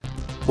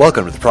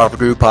Welcome to the Profit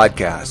Guru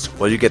Podcast,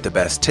 where you get the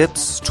best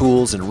tips,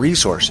 tools, and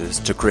resources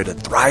to create a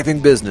thriving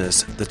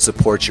business that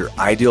supports your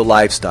ideal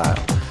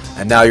lifestyle.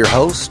 And now your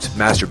host,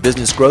 Master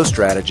Business Growth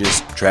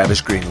Strategist,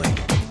 Travis Greenlee.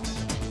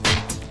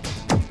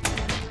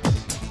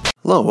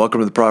 Hello,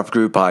 welcome to the Profit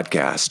Guru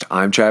Podcast.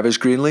 I'm Travis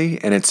Greenlee,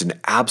 and it's an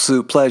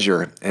absolute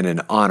pleasure and an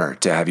honor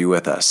to have you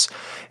with us.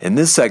 In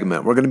this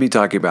segment, we're going to be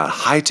talking about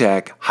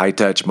high-tech,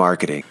 high-touch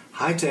marketing.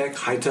 High-tech,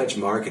 high-touch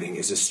marketing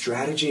is a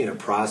strategy and a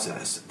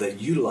process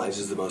that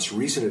utilizes the most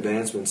recent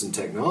advancements in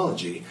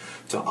technology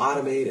to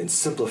automate and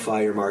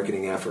simplify your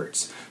marketing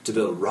efforts, to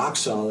build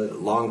rock-solid,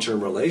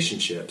 long-term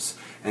relationships,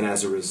 and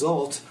as a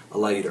result,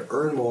 allow you to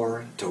earn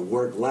more, to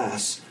work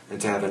less,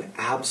 and to have an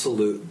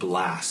absolute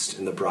blast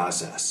in the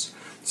process.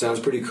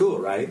 Sounds pretty cool,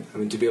 right? I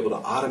mean, to be able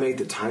to automate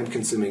the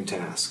time-consuming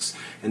tasks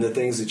and the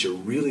things that you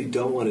really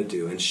don't want to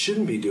do and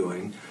shouldn't be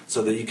doing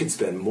so that you can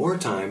spend more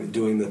time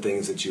doing the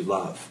things that you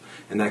love.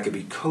 And that could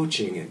be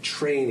coaching and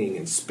training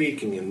and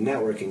speaking and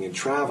networking and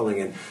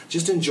traveling and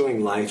just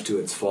enjoying life to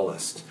its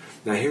fullest.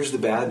 Now here's the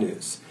bad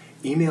news.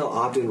 Email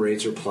opt-in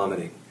rates are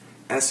plummeting.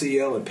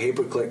 SEO and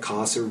pay-per-click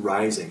costs are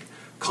rising.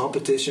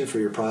 Competition for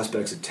your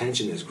prospects'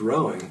 attention is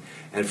growing.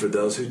 And for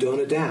those who don't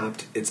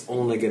adapt, it's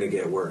only going to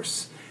get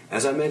worse.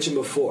 As I mentioned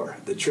before,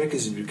 the trick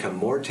is to become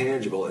more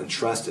tangible and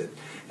trusted.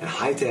 And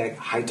high-tech,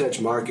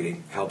 high-touch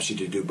marketing helps you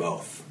to do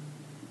both.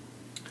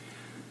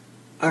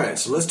 All right,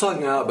 so let's talk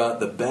now about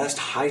the best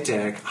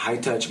high-tech,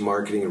 high-touch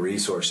marketing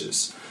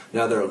resources.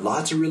 Now, there are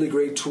lots of really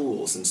great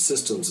tools and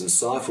systems and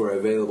software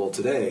available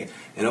today,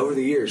 and over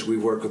the years,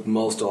 we've worked with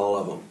most all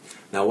of them.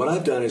 Now, what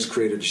I've done is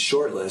created a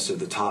short list of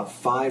the top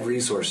 5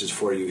 resources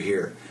for you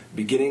here,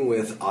 beginning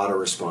with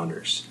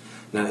autoresponders.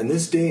 Now, in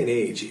this day and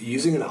age,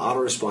 using an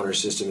autoresponder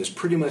system is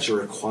pretty much a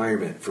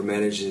requirement for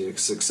managing a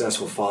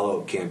successful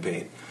follow-up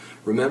campaign.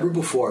 Remember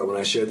before when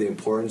I shared the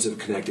importance of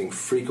connecting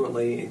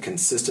frequently and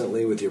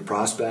consistently with your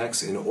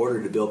prospects in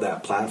order to build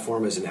that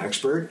platform as an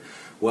expert?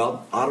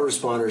 Well,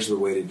 autoresponders are the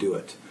way to do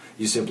it.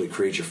 You simply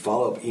create your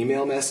follow-up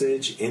email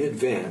message in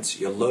advance,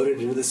 you load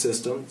it into the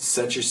system,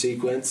 set your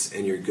sequence,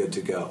 and you're good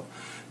to go.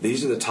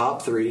 These are the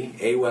top 3,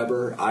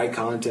 Aweber,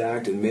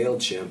 iContact, and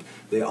MailChimp.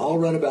 They all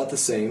run about the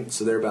same,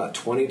 so they're about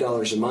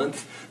 $20 a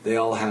month. They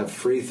all have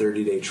free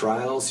 30-day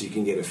trials, so you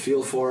can get a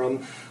feel for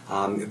them.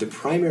 The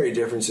primary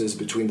differences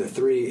between the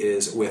 3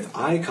 is with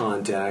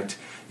iContact,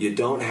 you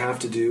don't have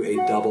to do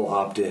a double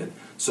opt-in.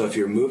 So if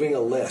you're moving a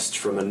list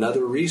from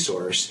another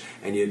resource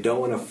and you don't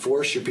want to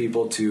force your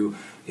people to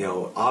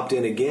opt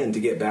in again to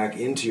get back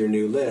into your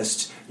new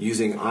list,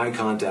 using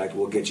iContact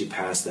will get you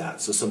past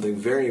that. So something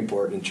very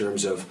important in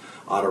terms of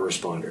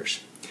autoresponders.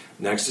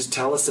 Next is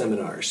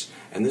teleseminars,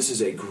 and this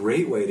is a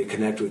great way to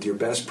connect with your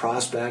best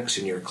prospects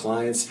and your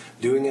clients,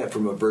 doing it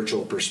from a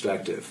virtual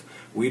perspective.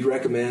 We'd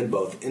recommend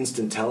both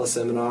Instant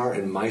Teleseminar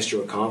and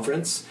Maestro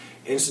Conference.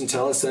 Instant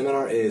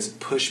Teleseminar is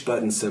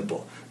push-button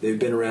simple. They've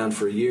been around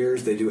for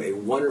years. They do a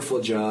wonderful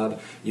job.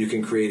 You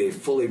can create a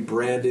fully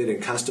branded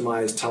and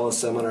customized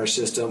teleseminar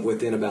system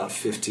within about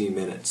 15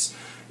 minutes.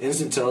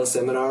 Instant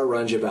Teleseminar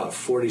runs you about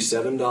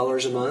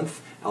 $47 a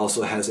month,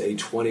 also has a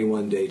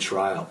 21-day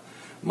trial.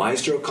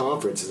 Maestro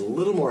Conference is a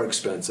little more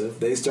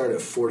expensive. They start at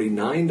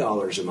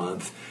 $49 a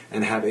month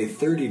and have a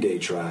 30-day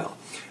trial.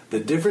 The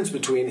difference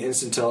between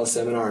Instant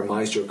Teleseminar and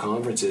Maestro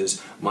Conference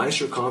is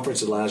Maestro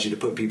Conference allows you to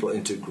put people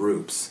into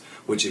groups,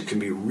 which it can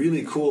be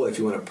really cool if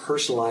you want to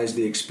personalize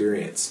the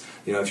experience.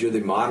 If you're the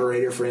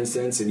moderator, for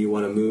instance, and you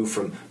want to move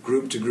from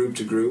group to group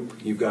to group,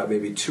 you've got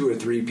maybe 2 or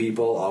 3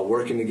 people all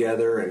working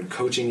together and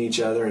coaching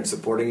each other and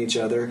supporting each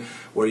other,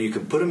 where you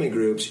can put them in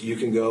groups, you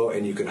can go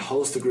and you can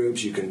host the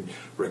groups, you can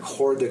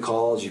record the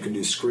calls, you can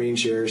do screen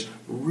shares.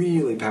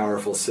 Really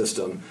powerful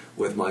system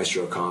with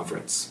Maestro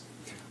Conference.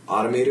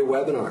 Automated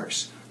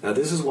webinars. Now,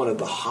 this is one of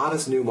the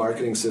hottest new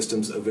marketing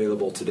systems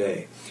available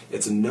today.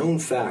 It's a known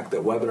fact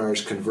that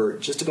webinars convert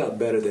just about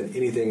better than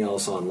anything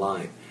else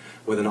online.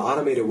 With an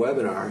automated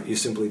webinar, you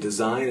simply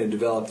design and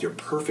develop your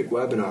perfect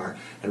webinar,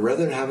 and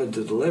rather than having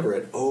to deliver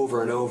it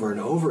over and over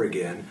and over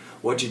again,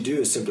 what you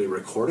do is simply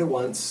record it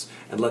once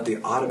and let the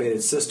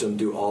automated system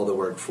do all the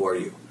work for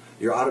you.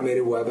 Your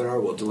automated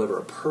webinar will deliver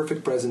a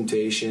perfect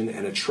presentation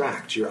and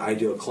attract your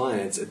ideal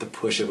clients at the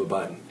push of a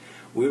button.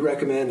 We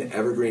recommend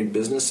Evergreen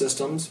Business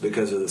Systems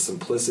because of the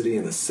simplicity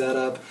in the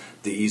setup,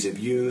 the ease of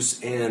use,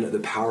 and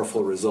the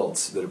powerful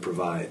results that it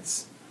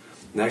provides.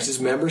 Next is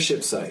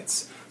membership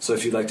sites. So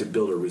if you'd like to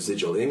build a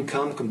residual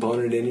income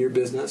component in your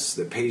business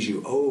that pays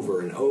you over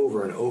and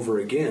over and over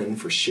again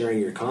for sharing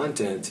your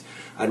content,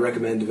 I'd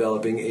recommend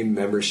developing a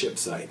membership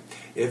site.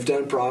 If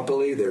done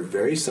properly, they're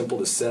very simple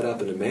to set up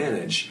and to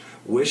manage.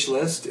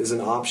 Wishlist is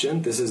an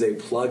option. This is a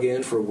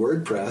plug-in for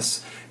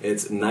WordPress.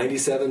 It's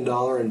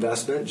 $97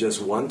 investment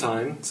just one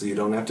time, so you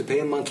don't have to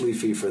pay a monthly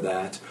fee for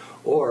that.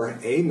 Or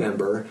a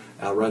member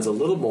runs a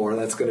little more.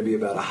 That's going to be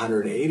about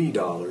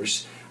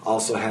 $180.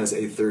 also has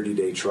a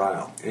 30-day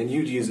trial. And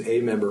you'd use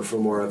Amember for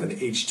more of an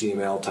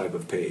HTML type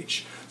of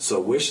page. So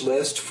wish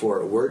list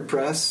for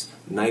WordPress,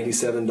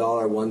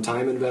 $97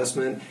 one-time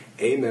investment,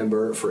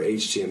 Amember for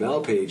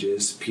HTML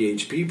pages,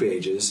 PHP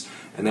pages,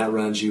 and that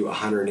runs you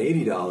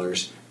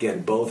 $180.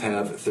 Again, both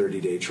have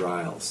 30-day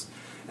trials.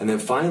 And then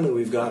finally,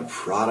 we've got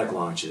product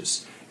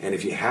launches. And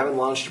if you haven't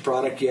launched a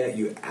product yet,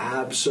 you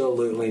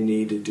absolutely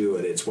need to do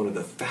it. It's one of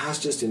the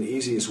fastest and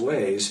easiest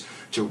ways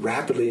to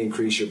rapidly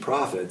increase your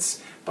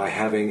profits by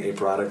having a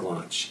product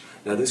launch.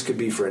 Now, this could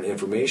be for an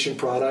information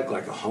product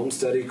like a home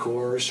study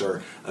course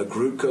or a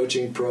group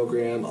coaching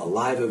program, a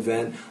live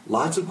event,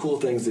 lots of cool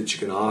things that you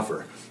can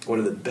offer. One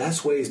of the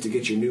best ways to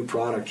get your new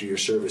product or your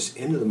service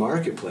into the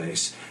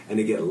marketplace and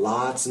to get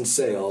lots in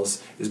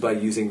sales is by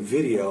using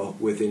video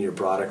within your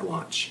product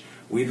launch.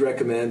 We'd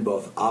recommend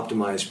both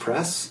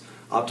OptimizePress.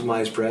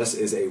 OptimizePress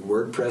is a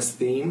WordPress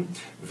theme,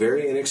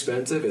 very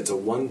inexpensive. It's a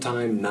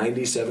one-time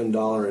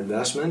 $97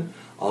 investment.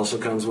 Also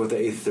comes with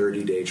a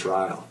 30-day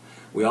trial.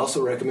 We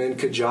also recommend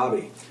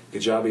Kajabi.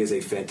 Kajabi is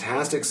a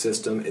fantastic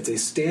system. It's a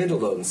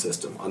standalone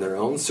system on their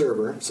own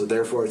server, so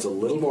therefore it's a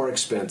little more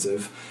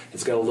expensive.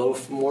 It's got a little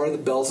more of the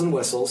bells and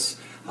whistles,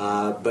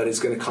 but it's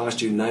going to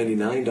cost you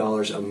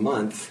 $99 a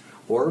month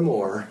or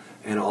more,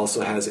 and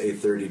also has a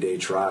 30-day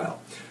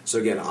trial. So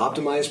again,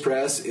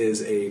 OptimizePress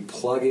is a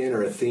plugin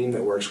or a theme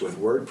that works with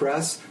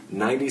WordPress,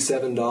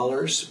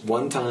 $97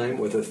 one time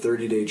with a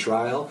 30-day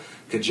trial.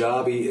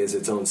 Kajabi is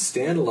its own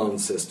standalone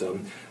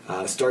system,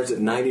 starts at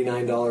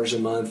 $99 a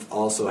month,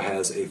 also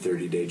has a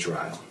 30-day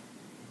trial.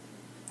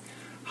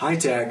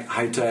 High-tech,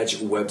 high-touch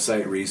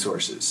website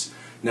resources.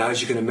 Now,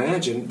 as you can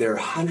imagine, there are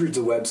hundreds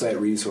of website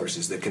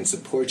resources that can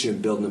support you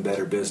in building a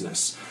better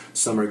business.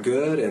 Some are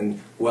good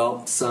and,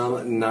 well,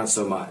 some not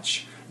so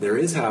much. There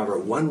is, however,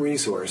 one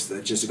resource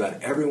that just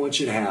about everyone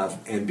should have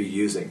and be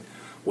using.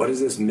 What is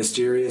this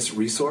mysterious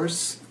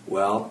resource?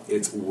 Well,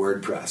 it's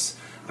WordPress.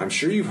 I'm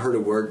sure you've heard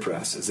of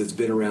WordPress as it's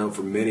been around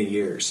for many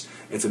years.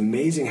 It's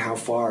amazing how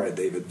far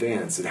they've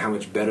advanced and how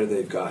much better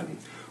they've gotten.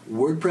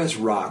 WordPress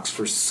rocks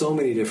for so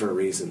many different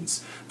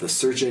reasons. The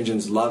search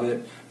engines love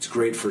it. It's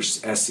great for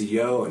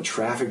SEO and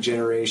traffic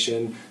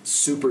generation,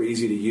 super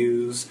easy to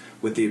use,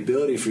 with the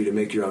ability for you to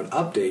make your own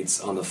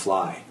updates on the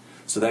fly.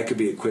 So that could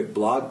be a quick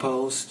blog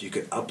post, you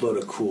could upload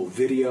a cool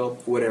video,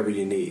 whatever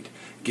you need.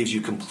 It gives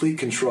you complete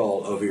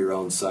control over your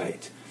own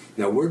site.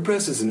 Now,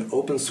 WordPress is an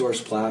open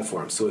source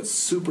platform, so it's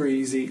super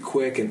easy,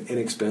 quick, and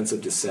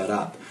inexpensive to set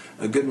up.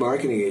 A good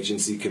marketing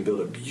agency can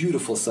build a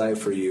beautiful site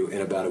for you in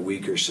about a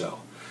week or so.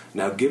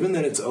 Now, given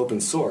that it's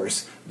open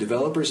source,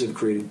 developers have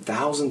created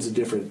thousands of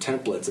different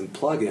templates and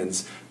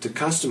plugins to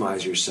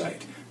customize your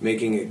site,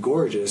 making it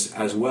gorgeous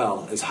as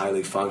well as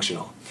highly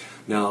functional.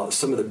 Now,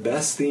 some of the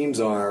best themes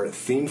are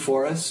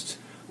ThemeForest,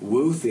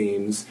 Woo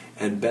Themes,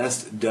 and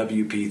Best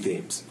WP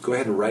Themes. Go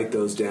ahead and write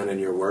those down in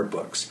your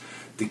workbooks.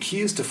 The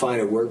key is to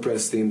find a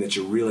WordPress theme that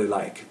you really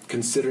like,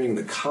 considering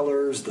the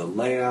colors, the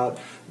layout,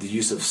 the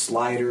use of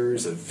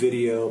sliders, of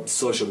video,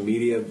 social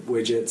media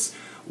widgets.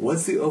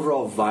 What's the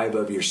overall vibe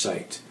of your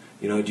site?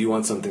 You know, do you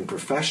want something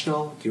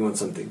professional? Do you want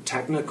something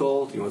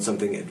technical? Do you want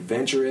something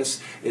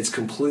adventurous? It's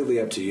completely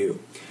up to you.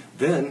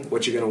 Then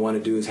what you're going to want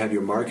to do is have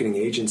your marketing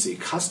agency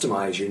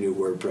customize your new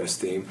WordPress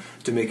theme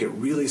to make it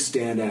really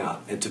stand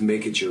out and to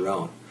make it your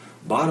own.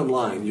 Bottom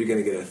line, you're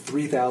going to get a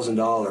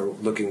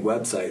 $3,000 looking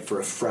website for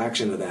a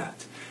fraction of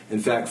that. In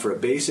fact, for a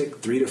basic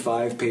 3 to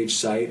 5 page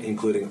site,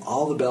 including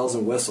all the bells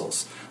and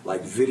whistles,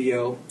 like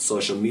video,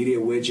 social media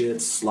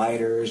widgets,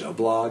 sliders, a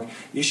blog,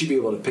 you should be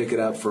able to pick it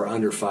up for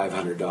under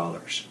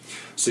 $500.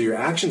 So your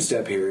action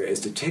step here is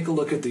to take a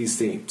look at these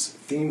themes,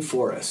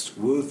 ThemeForest,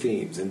 Woo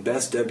Themes, and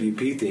Best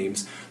WP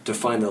Themes, to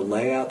find the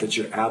layout that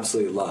you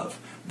absolutely love.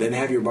 Then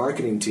have your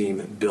marketing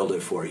team build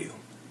it for you.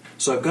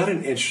 So I've got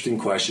an interesting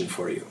question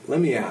for you. Let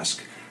me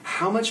ask,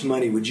 how much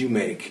money would you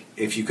make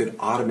if you could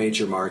automate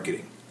your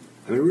marketing?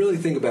 I mean, really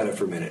think about it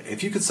for a minute.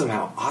 If you could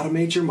somehow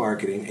automate your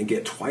marketing and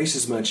get twice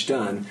as much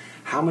done,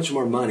 how much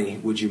more money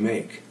would you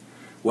make?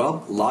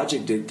 Well,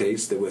 logic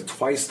dictates that with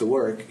twice the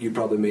work, you'd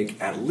probably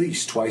make at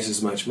least twice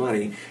as much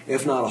money,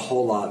 if not a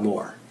whole lot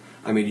more.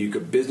 I mean,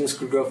 business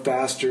could grow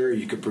faster,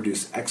 you could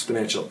produce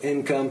exponential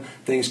income,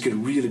 things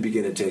could really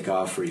begin to take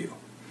off for you.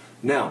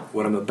 Now,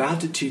 what I'm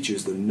about to teach you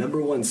is the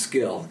number one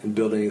skill in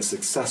building a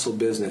successful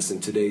business in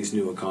today's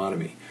new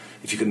economy.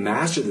 If you can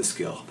master the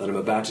skill that I'm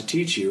about to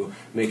teach you,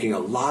 making a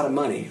lot of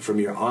money from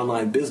your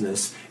online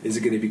business is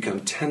going to become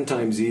 10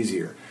 times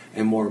easier.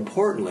 And more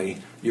importantly,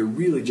 you're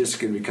really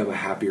just going to become a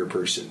happier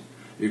person.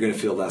 You're going to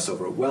feel less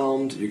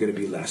overwhelmed, you're going to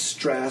be less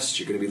stressed,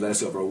 you're going to be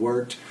less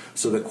overworked.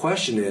 So the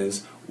question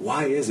is,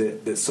 why is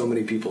it that so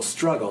many people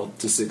struggle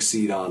to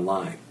succeed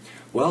online?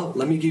 Well,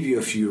 let me give you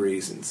a few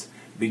reasons.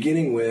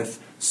 Beginning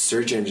with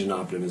search engine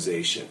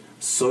optimization,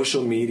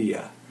 social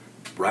media,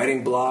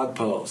 writing blog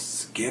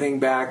posts, getting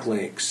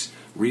backlinks,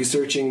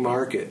 researching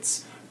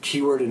markets,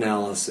 keyword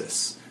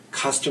analysis,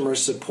 customer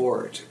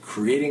support,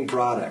 creating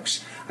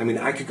products. I mean,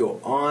 I could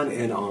go on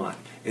and on.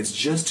 It's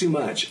just too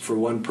much for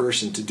one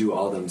person to do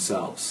all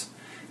themselves.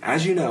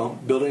 As you know,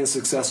 building a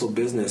successful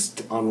business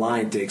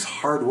online takes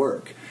hard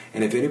work.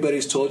 And if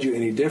anybody's told you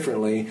any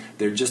differently,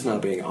 they're just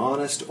not being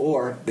honest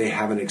or they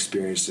haven't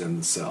experienced it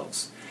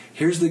themselves.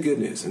 Here's the good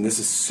news, and this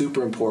is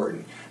super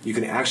important. You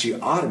can actually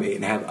automate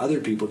and have other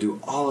people do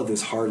all of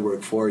this hard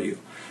work for you.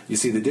 You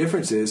see, the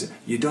difference is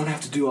you don't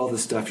have to do all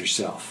this stuff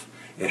yourself.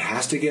 It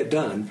has to get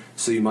done,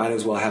 so you might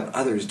as well have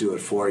others do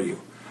it for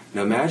you.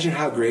 Now imagine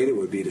how great it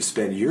would be to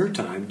spend your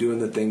time doing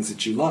the things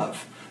that you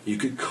love. You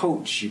could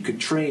coach, you could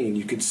train,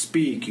 you could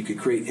speak, you could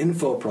create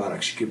info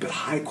products, you could build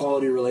high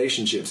quality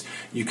relationships.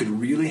 You could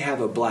really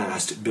have a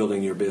blast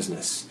building your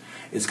business.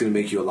 It's going to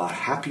make you a lot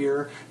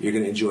happier, you're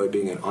going to enjoy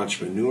being an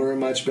entrepreneur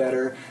much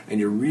better, and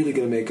you're really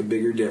going to make a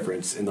bigger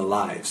difference in the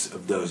lives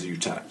of those you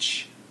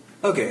touch.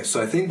 Okay,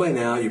 so I think by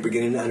now you're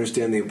beginning to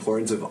understand the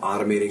importance of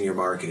automating your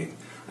marketing.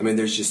 I mean,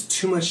 there's just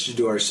too much to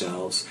do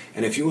ourselves,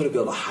 and if you want to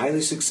build a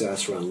highly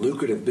successful and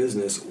lucrative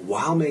business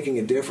while making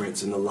a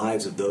difference in the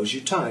lives of those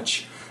you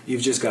touch,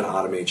 you've just got to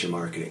automate your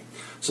marketing.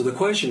 So the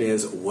question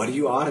is, what do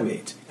you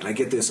automate? And I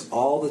get this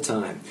all the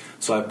time.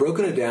 So I've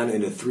broken it down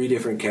into 3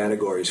 different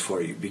categories for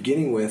you,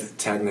 beginning with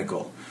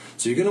technical.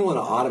 So you're going to want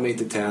to automate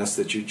the tasks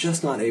that you're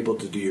just not able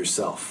to do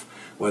yourself,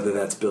 whether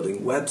that's building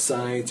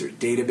websites or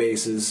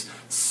databases,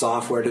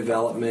 software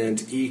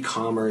development,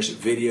 e-commerce,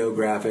 video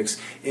graphics,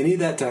 any of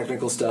that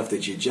technical stuff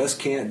that you just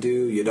can't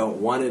do, you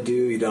don't want to do,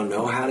 you don't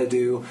know how to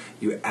do,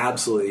 you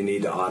absolutely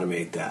need to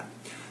automate that.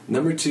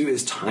 Number 2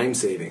 is time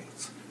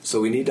savings. So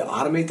we need to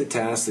automate the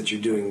tasks that you're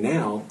doing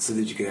now so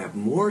that you can have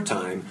more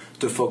time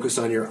to focus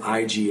on your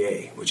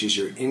IGA, which is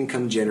your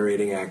income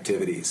generating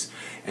activities.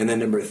 And then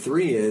number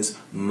 3 is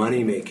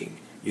money making.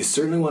 You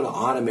certainly want to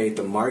automate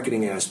the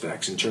marketing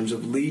aspects in terms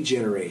of lead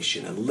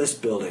generation and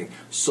list building,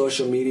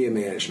 social media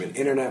management,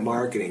 internet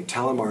marketing,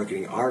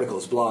 telemarketing,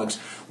 articles, blogs,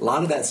 a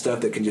lot of that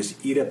stuff that can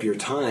just eat up your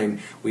time.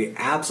 We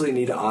absolutely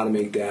need to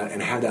automate that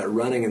and have that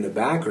running in the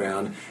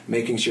background,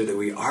 making sure that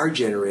we are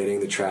generating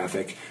the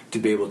traffic to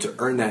be able to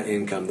earn that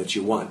income that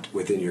you want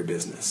within your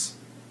business.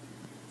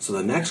 So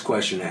the next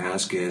question to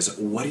ask is,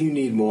 what do you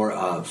need more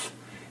of?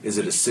 Is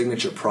it a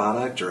signature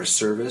product or a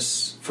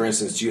service? For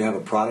instance, do you have a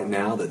product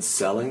now that's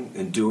selling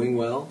and doing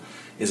well?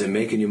 Is it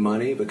making you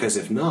money? Because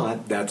if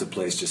not, that's a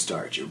place to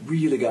start. You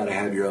really got to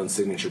have your own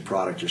signature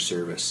product or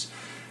service.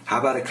 How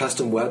about a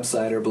custom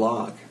website or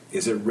blog?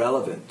 Is it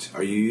relevant?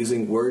 Are you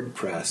using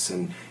WordPress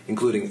and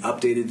including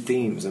updated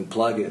themes and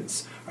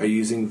plugins? Are you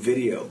using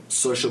video,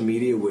 social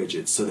media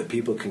widgets so that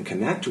people can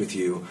connect with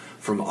you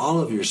from all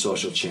of your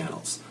social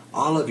channels?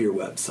 All of your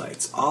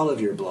websites, all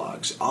of your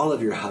blogs, all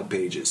of your hub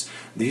pages.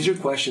 These are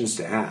questions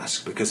to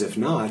ask, because if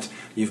not,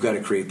 you've got to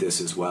create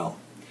this as well.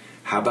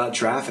 How about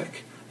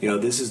traffic?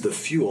 This is the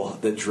fuel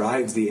that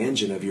drives the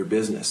engine of your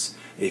business.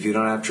 If you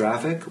don't have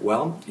traffic,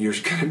 well, you're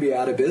going to be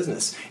out of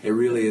business. It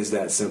really is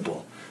that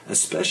simple,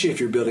 especially if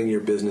you're building your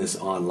business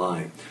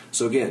online.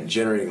 So again,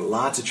 generating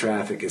lots of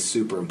traffic is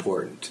super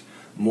important.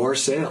 More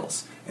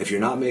sales. If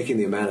you're not making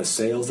the amount of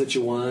sales that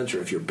you want,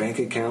 or if your bank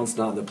account's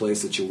not in the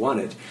place that you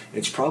want it,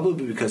 it's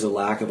probably because of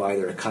lack of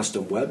either a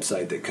custom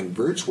website that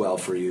converts well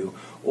for you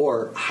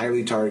or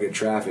highly targeted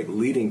traffic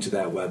leading to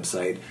that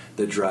website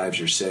that drives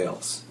your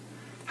sales.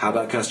 How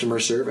about customer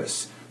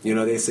service?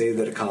 They say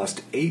that it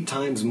costs 8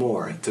 times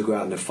more to go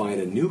out and to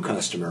find a new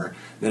customer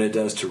than it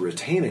does to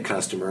retain a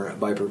customer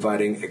by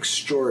providing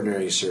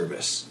extraordinary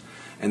service.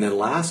 And then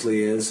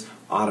lastly is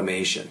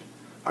automation.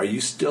 Are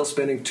you still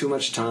spending too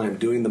much time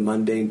doing the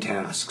mundane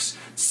tasks,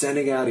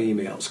 sending out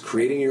emails,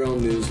 creating your own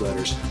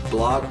newsletters,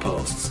 blog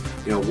posts?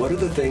 What are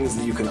the things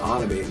that you can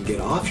automate and get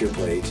off your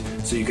plate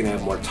so you can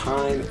have more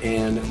time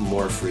and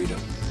more freedom?